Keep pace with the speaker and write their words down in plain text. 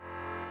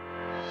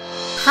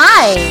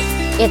Hi!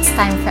 It's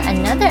time for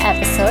another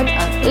episode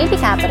of AB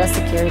Capital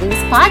Securities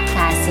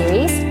podcast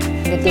series,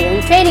 The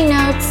Daily Trading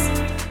Notes.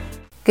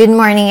 Good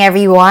morning,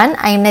 everyone.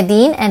 I'm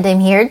Nadine and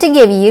I'm here to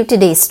give you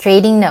today's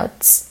trading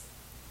notes.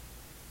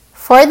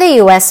 For the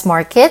U.S.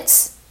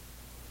 markets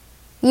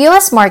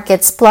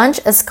plunged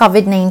as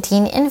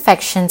COVID-19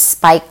 infections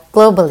spiked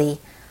globally.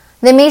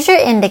 The major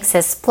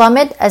indexes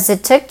plummeted as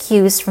it took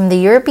cues from the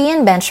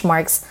European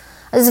benchmarks,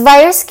 as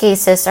virus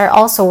cases are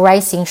also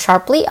rising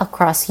sharply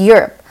across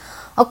Europe.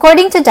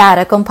 According to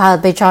data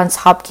compiled by Johns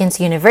Hopkins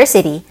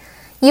University,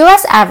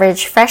 U.S.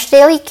 average fresh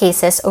daily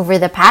cases over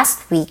the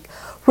past week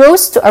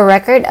rose to a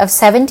record of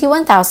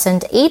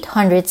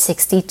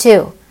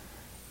 71,862.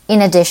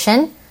 In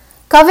addition,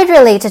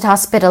 COVID-related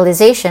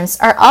hospitalizations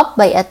are up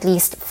by at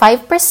least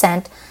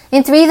 5%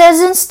 in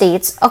 3,000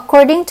 states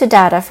according to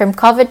data from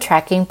COVID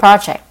Tracking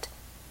Project.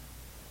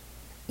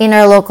 In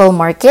our local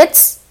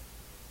markets,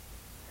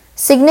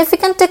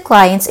 significant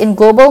declines in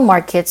global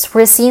markets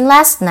were seen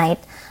last night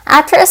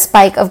after a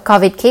spike of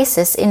COVID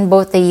cases in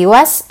both the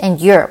US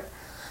and Europe.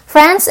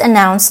 France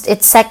announced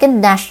its second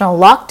national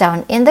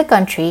lockdown in the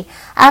country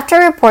after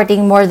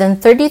reporting more than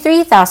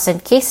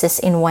 33,000 cases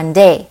in one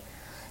day.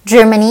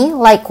 Germany,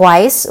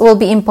 likewise, will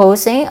be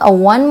imposing a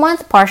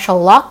one-month partial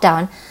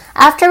lockdown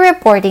after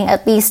reporting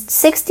at least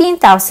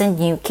 16,000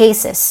 new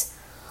cases.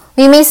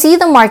 We may see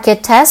the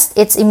market test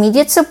its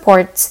immediate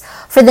supports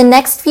for the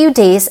next few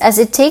days as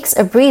it takes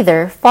a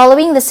breather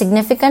following the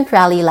significant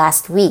rally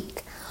last week.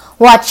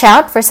 Watch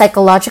out for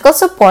psychological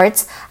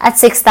supports at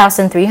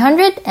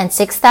 6,300 and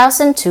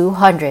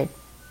 6,200.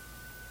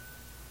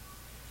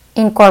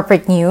 In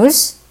corporate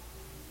news,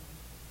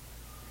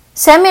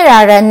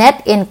 Semirara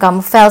net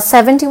income fell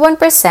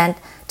 71%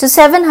 to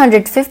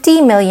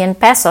 750 million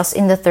pesos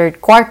in the third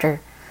quarter,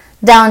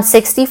 down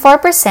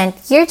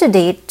 64%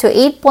 year-to-date to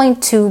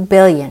 8.2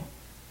 billion.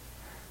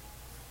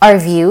 Our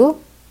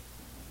view: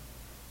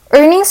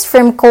 earnings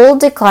from coal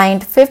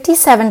declined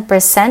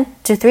 57%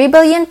 to 3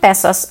 billion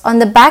pesos on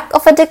the back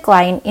of a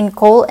decline in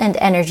coal and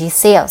energy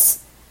sales.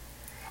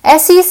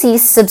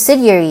 SEC's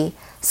subsidiary,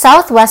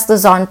 Southwest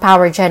Luzon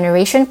Power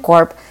Generation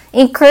Corp.,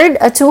 incurred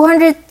a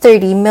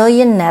 230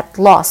 million net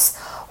loss,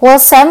 while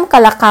SEM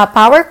Calaca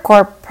Power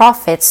Corp.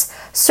 Profits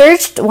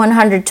surged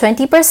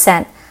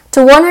 120%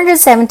 to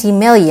 170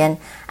 million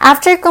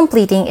after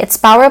completing its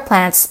power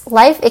plant's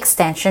life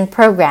extension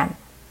program.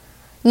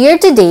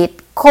 Year-to-date,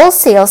 coal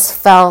sales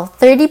fell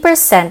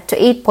 30% to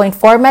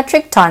 8.4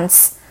 metric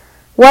tons,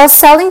 while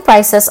selling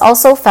prices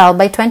also fell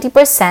by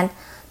 20%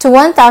 to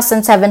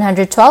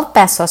 1,712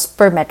 pesos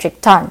per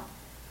metric ton.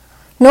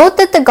 Note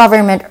that the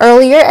government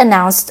earlier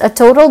announced a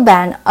total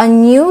ban on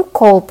new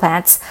coal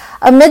plants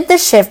amid the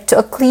shift to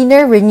a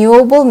cleaner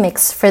renewable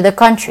mix for the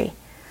country.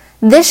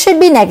 This should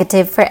be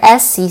negative for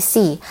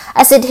SCC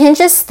as it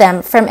hinges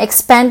them from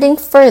expanding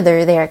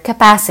further their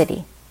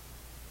capacity.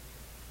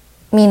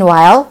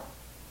 Meanwhile,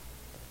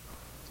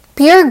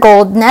 Pure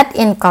Gold net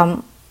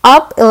income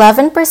up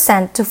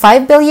 11% to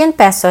 5 billion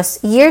pesos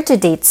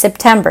year-to-date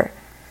September,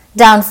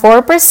 down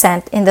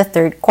 4% in the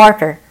third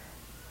quarter.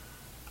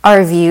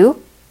 Our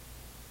view: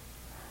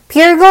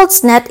 Pure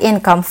Gold's net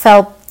income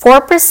fell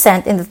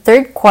 4% in the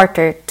third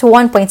quarter to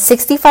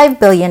 1.65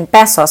 billion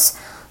pesos,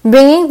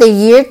 bringing the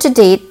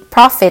year-to-date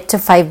profit to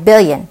 5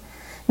 billion.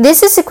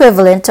 This is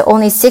equivalent to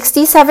only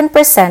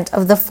 67%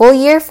 of the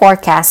full-year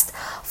forecast,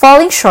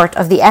 falling short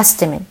of the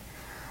estimate.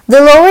 The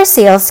lower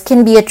sales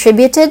can be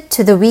attributed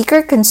to the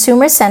weaker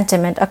consumer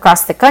sentiment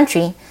across the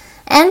country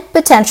and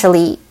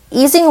potentially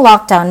easing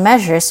lockdown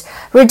measures,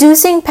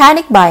 reducing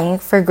panic buying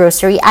for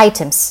grocery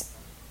items.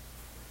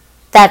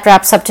 That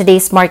wraps up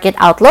today's market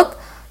outlook.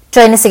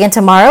 Join us again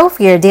tomorrow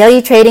for your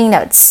daily trading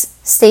notes.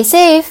 Stay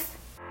safe!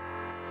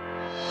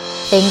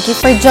 Thank you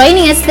for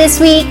joining us this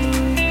week.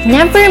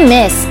 Never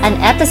miss an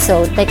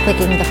episode by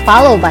clicking the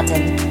follow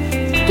button.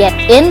 Get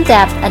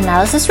in-depth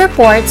analysis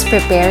reports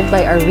prepared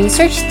by our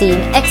research team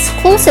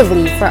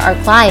exclusively for our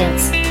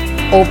clients.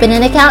 Open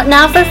an account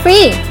now for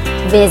free.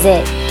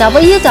 Visit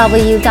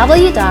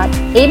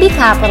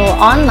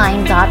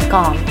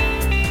www.abcapitalonline.com.